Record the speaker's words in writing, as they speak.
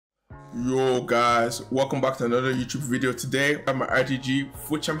Yo guys, welcome back to another YouTube video. Today I have my RTG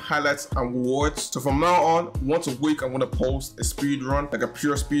FUT Champ highlights and rewards. So from now on, once a week I'm gonna post a speed run, like a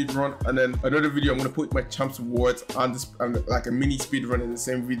pure speed run, and then another video I'm gonna put my champs rewards and like a mini speed run in the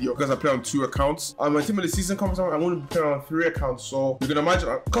same video because I play on 2 accounts. And my team of the season comes out, I'm gonna be playing on 3 accounts. So you can imagine,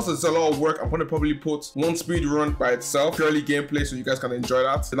 because it's a lot of work, I'm gonna probably put one speed run by itself, purely gameplay, so you guys can enjoy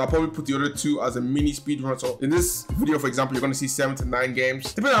that. And I'll probably put the other 2 as a mini speed run. So in this video, for example, you're gonna see 7 to 9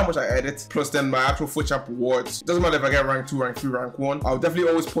 games, depending on how much I edit, plus then my actual FUT Champ rewards. It doesn't matter if I get rank 2, rank 3, rank 1. I'll definitely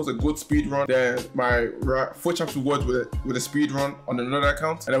always post a good speed run, then my FUT Champ rewards with a speed run on another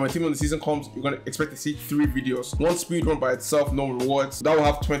account. And then when team of the season comes, you're gonna expect to see 3 videos. One speed run by itself, no rewards. That will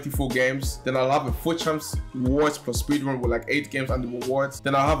have 24 games. Then I'll have a FUT Champs rewards plus speed run with like 8 games and the rewards.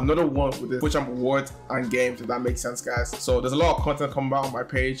 Then I'll have another one with the FUT Champ rewards and games, if that makes sense, guys. So there's a lot of content coming out on my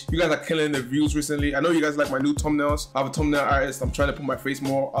page. You guys are killing the views recently. I know you guys like my new thumbnails. I have a thumbnail artist. I'm trying to put my face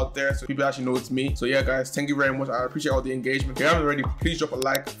more out there so people actually know it's me. So yeah guys, thank you very much. I appreciate all the engagement. If you haven't already, please drop a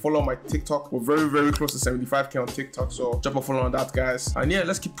like, follow my TikTok. We're very close to 75k on TikTok, so drop a follow on that, guys. And yeah,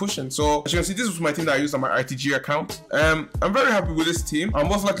 let's keep pushing. So as you can see, this was my team that I used on my RTG account. I'm very happy with this team, and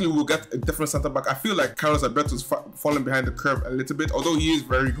most likely we'll get a different center back. I feel like Carlos Alberto's falling behind the curve a little bit, although he is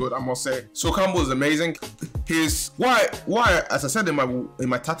very good, I must say. So Campbell is amazing. Why as I said in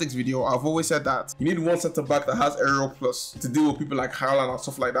my tactics video, I've always said that you need one center back that has aerial plus to deal with people like Haaland and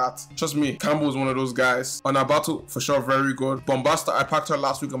stuff like that. Trust me, Campbell is one of those guys. On our battle, for sure, very good. Bombasta, I packed her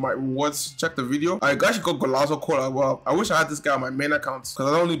last week on my rewards. Check the video. I actually got Golazo Cole as well. I wish I had this guy on my main account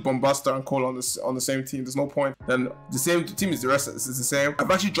because I don't need Bombasta and Cole on the same team. There's no point. Then the same team is the rest. It's the same. I've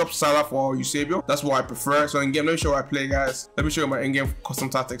actually dropped Salah for Eusebio. That's what I prefer. So in game, let me show you what I play, guys. Let me show you my in-game custom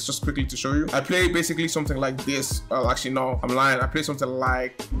tactics just quickly to show you. I play basically something like this. Actually no, I'm lying. I play something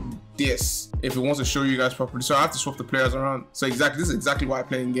like this if it wants to show you guys properly. So I have to swap the players around. So this is exactly what I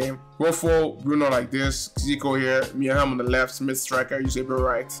play in game. Rofo, Bruno like this, Zico here, me and Hamm on the left, Smith striker, Eusebio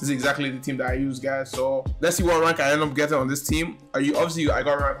right. This is exactly the team that I use, guys. So let's see what rank I end up getting on this team. Obviously I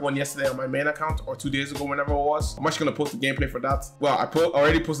got rank 1 yesterday on my main account, or 2 days ago, whenever it was. I'm actually gonna post the gameplay for that. Well, I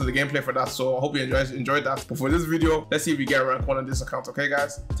already posted the gameplay for that, so I hope you enjoyed that. But for this video, let's see if we get rank 1 on this account. Okay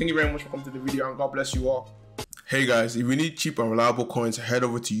guys, thank you very much for coming to the video, and God bless you all. Hey guys, if you need cheap and reliable coins, head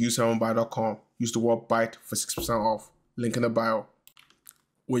over to use7buy.com. Use the word BYTE for 6% off. Link in the bio.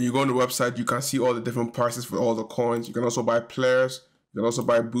 When you go on the website, you can see all the different prices for all the coins. You can also buy players. You can also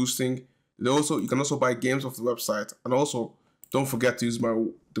buy boosting. You can also buy games off the website. And also, don't forget to use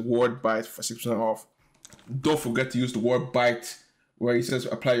the word BYTE for 6% off. Don't forget to use the word BYTE where it says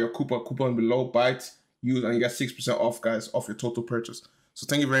apply your coupon below BYTE. Use and you get 6% off, guys, off your total purchase. So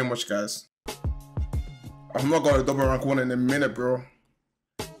thank you very much, guys. I'm not gonna double rank 1 in a minute, bro.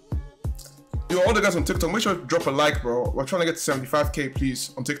 Yo, all the guys on TikTok, make sure you drop a like, bro. We're trying to get to 75k,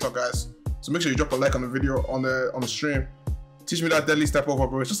 please, on TikTok, guys. So make sure you drop a like on the video, on the stream. Teach me that deadly step over,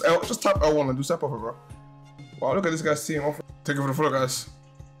 bro. Just tap L1 and do step over, bro. Wow, look at this guy's team. Thank you for the follow, guys.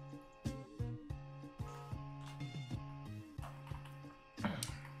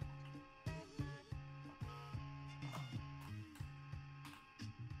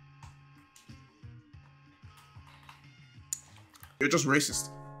 You're just racist.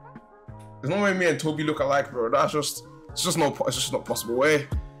 There's no way me and Toby look alike, bro. It's just not possible way.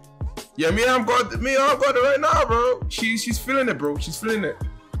 Yeah, me and I've got it right now, bro. She's feeling it, bro. She's feeling it.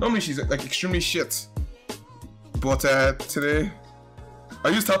 Normally she's like extremely shit, but today I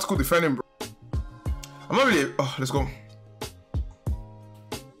use tactical defending, bro. I'm not really. Oh, let's go.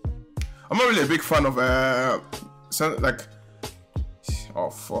 I'm not really a big fan of like. Oh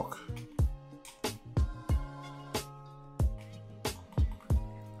fuck.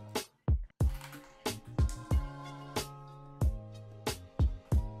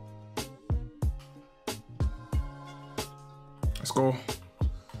 Let's go.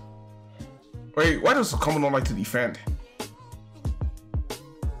 Wait, why does Sokombo not like to defend?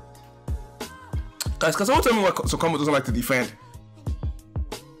 Guys, can someone tell me why Sokombo doesn't like to defend?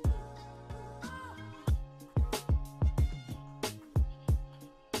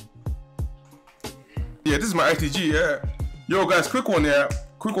 Yeah, this is my RTG, yeah. Yo, guys, quick one, yeah.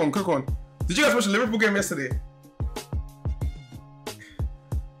 Quick one. Did you guys watch the Liverpool game yesterday?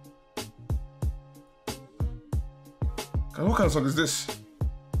 What kind of song is this?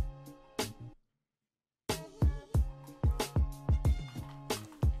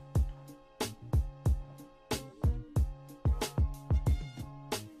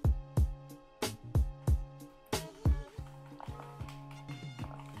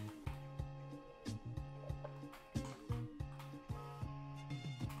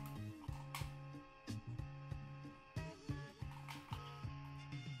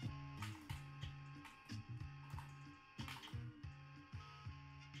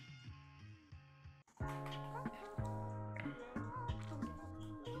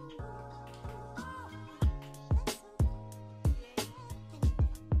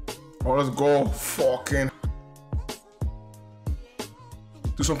 Oh, let's go. Fucking.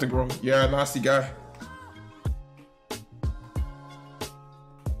 Do something, bro. Yeah, nasty guy.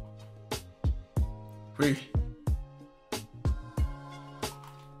 Wait.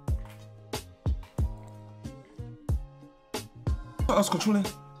 I was controlling.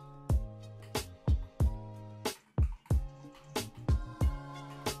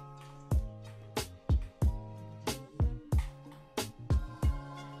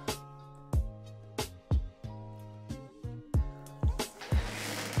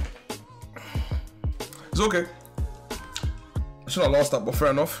 It's okay. I should have lost that, but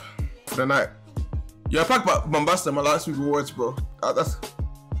fair enough. For the night. Yeah, I packed Bombasta my last week rewards, bro. That's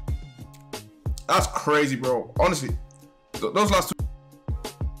crazy, bro. Honestly, those last two.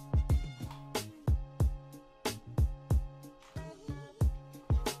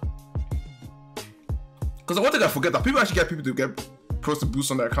 Because one thing I forget that people actually get people to get pros to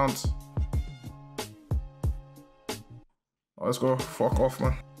boost on their accounts. Oh, let's go. Fuck off,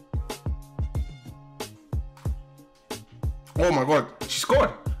 man. Oh my god, she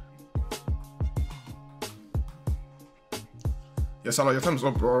scored. Yeah, Salah, your time's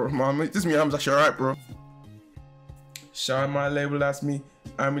up, bro. Man, this me, I'm actually alright, bro. Shout out my label, that's me.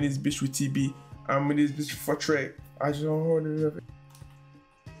 I'm in this bitch with TB. I'm in this bitch for Trey. I just don't hold it up.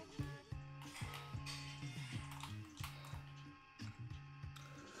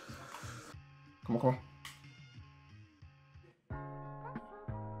 Come on, come on.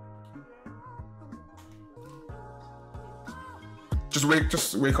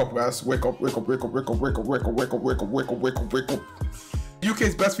 Just wake up, guys. Wake up. UK's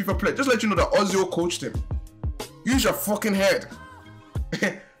best FIFA player. Just let you know that Ozil coached him. Use your fucking head.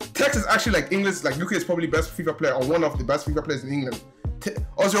 Tex is actually like England's, like UK's probably best FIFA player, or one of the best FIFA players in England.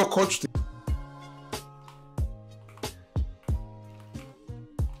 Ozil coached him.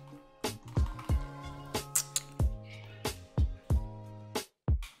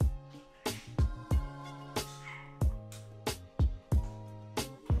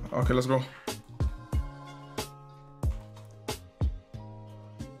 Okay, let's go.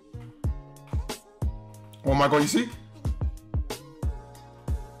 Oh my god, you see?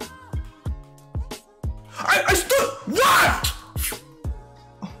 I stood! What?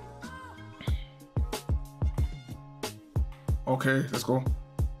 Okay, let's go.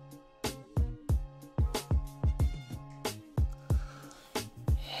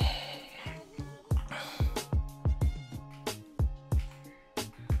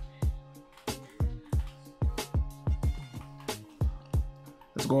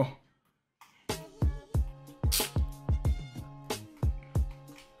 Let's go.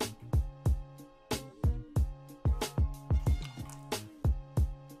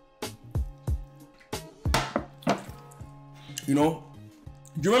 You know,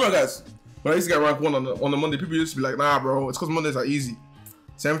 do you remember, guys, when I used to get rank 1 on the Monday, people used to be like, nah, bro, it's because Mondays are easy.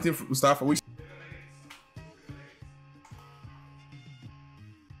 17th start for weeks.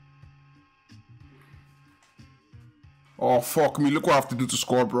 Oh, fuck me. Look what I have to do to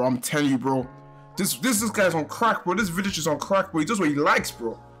score, bro. I'm telling you, bro. This guy's on crack, bro. This Vidic is on crack, bro. He does what he likes,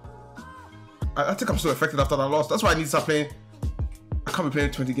 bro. I think I'm so affected after that loss. That's why I need to start playing. I can't be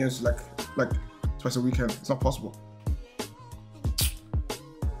playing 20 games like twice a weekend. It's not possible.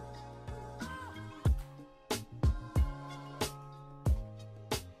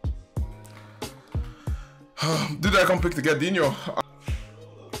 Did I come pick to get Dino?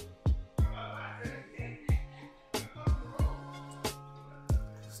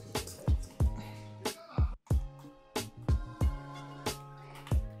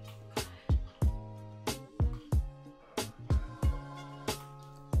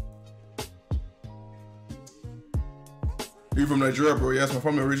 You from Nigeria, bro? Yes, my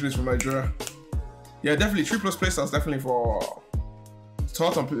family originally is from Nigeria. Yeah, definitely 3+ playstars, definitely for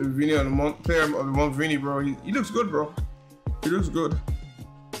Tottenham. Vini on the player of the month, Vini, bro. He looks good, bro. He looks good.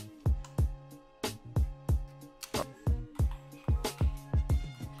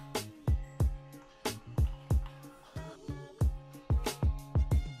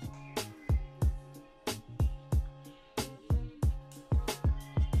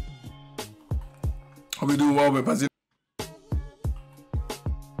 I'll be doing well with Brazil.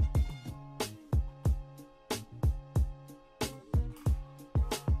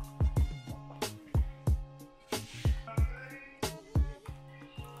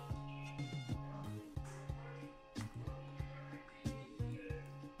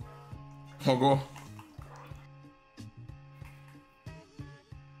 I'll go.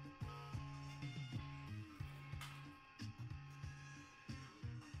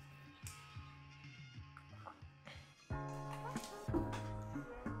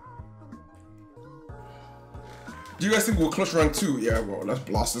 Do you guys think we'll clutch rank 2? Yeah, bro. Let's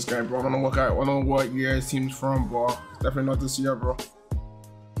blast this guy, bro. I don't know what year his team's from, bro. It's definitely not this year, bro.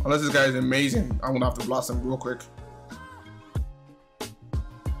 Unless this guy is amazing, I'm gonna have to blast him real quick.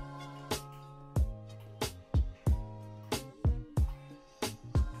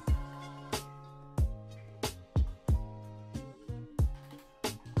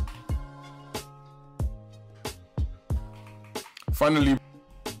 Finally.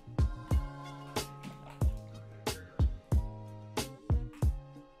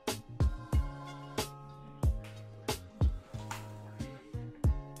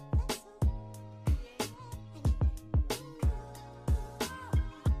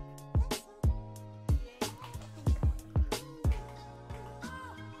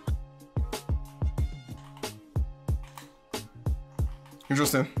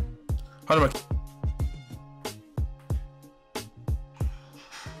 Interesting. How do I...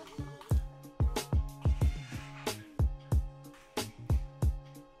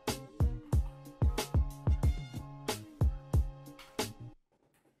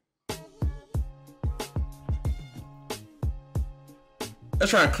 Let's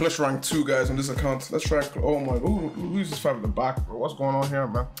try and clutch rank 2, guys, on this account. Let's try. Oh my god, who's this 5 at the back, bro? What's going on here,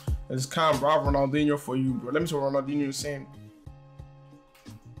 man? It's Cam, bro. Ronaldinho for you, bro. Let me see what Ronaldinho is saying.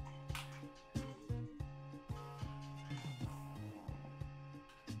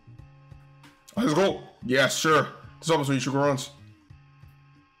 Let's go. Yeah, sure. This is almost when you should go runs.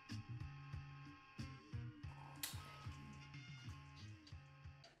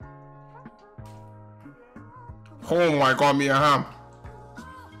 Oh my god, me and Hamm.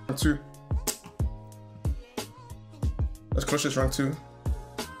 2. Let's clutch this rank 2.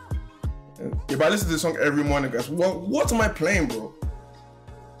 Yeah, but I listen to this song every morning, guys. What am I playing, bro?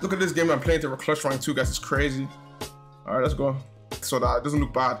 Look at this game I'm playing to clutch rank 2, guys. It's crazy. Alright, let's go. So that it doesn't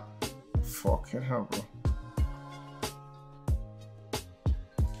look bad. Fucking hell, bro.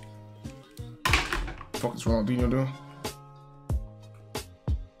 Fuck is Ronaldinho doing?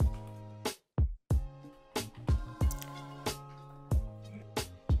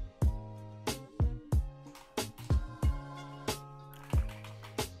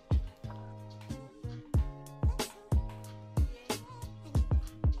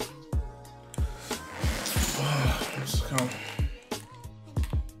 Let's go.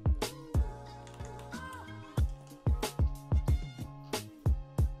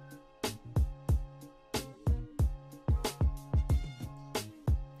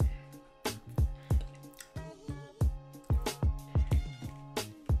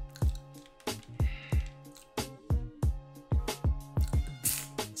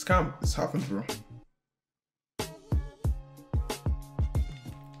 Scam, this happens, bro.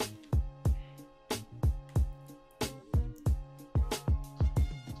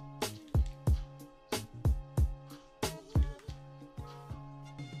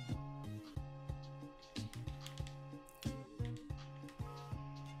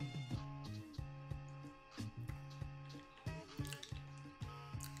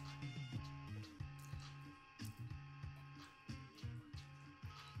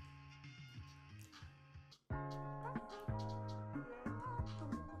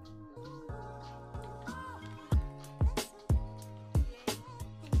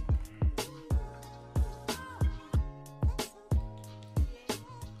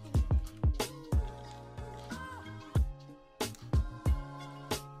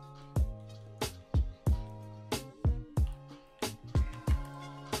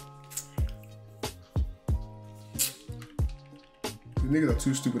 Niggas are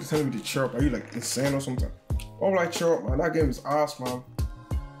too stupid. They're telling me to cheer up. Are you like insane or something? Why would I cheer up, man? That game is ass, man.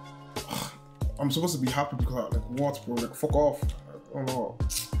 I'm supposed to be happy because like what, bro? Like fuck off. I don't know.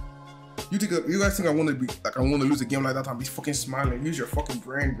 You guys think I want to be like I want to lose a game like that and be fucking smiling? Use your fucking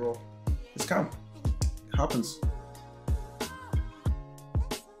brain, bro. It's calm. It happens.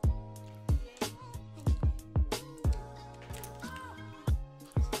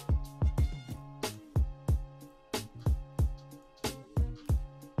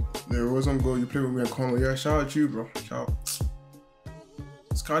 There was some goal. You play with me and Conor. Yeah, shout out to you, bro. Shout out.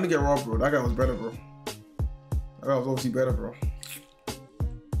 It's kind of get robbed, bro. That guy was better, bro. That guy was obviously better, bro.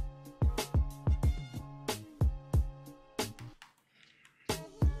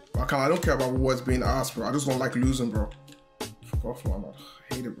 I don't care about what's being asked, bro. I just don't like losing, bro. Fuck off, man.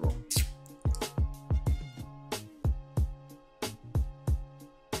 I hate it, bro.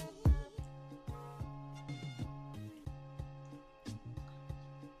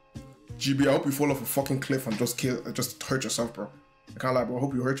 GB, I hope you fall off a fucking cliff and just hurt yourself, bro. I can't lie, bro. I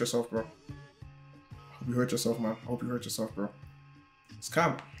hope you hurt yourself, bro. I hope you hurt yourself, man. I hope you hurt yourself, bro. It's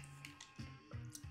calm.